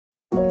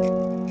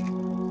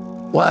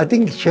Well, I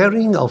think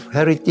sharing of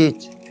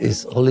heritage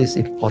is always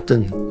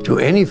important to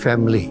any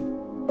family.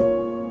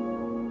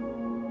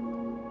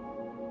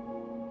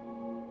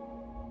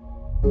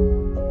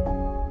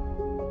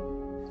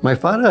 My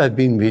father had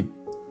been with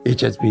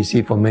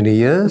HSBC for many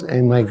years,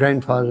 and my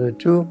grandfather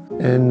too.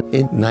 And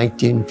in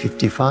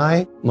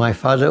 1955, my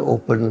father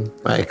opened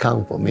my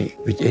account for me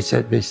with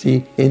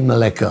HSBC in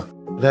Malacca.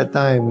 At that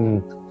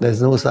time,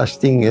 there's no such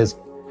thing as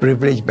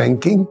privileged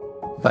banking.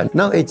 But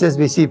now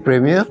HSBC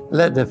Premier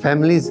let the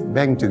families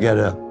bank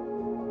together.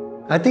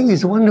 I think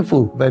it's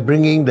wonderful by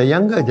bringing the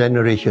younger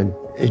generation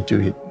into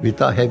it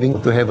without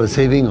having to have a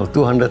saving of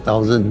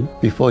 200,000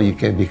 before you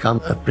can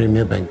become a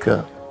Premier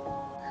banker.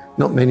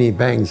 Not many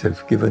banks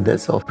have given that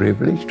sort of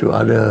privilege to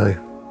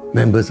other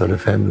members of the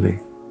family.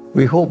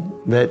 We hope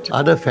that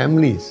other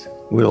families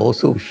will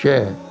also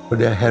share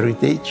their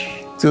heritage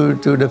to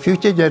the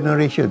future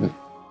generation.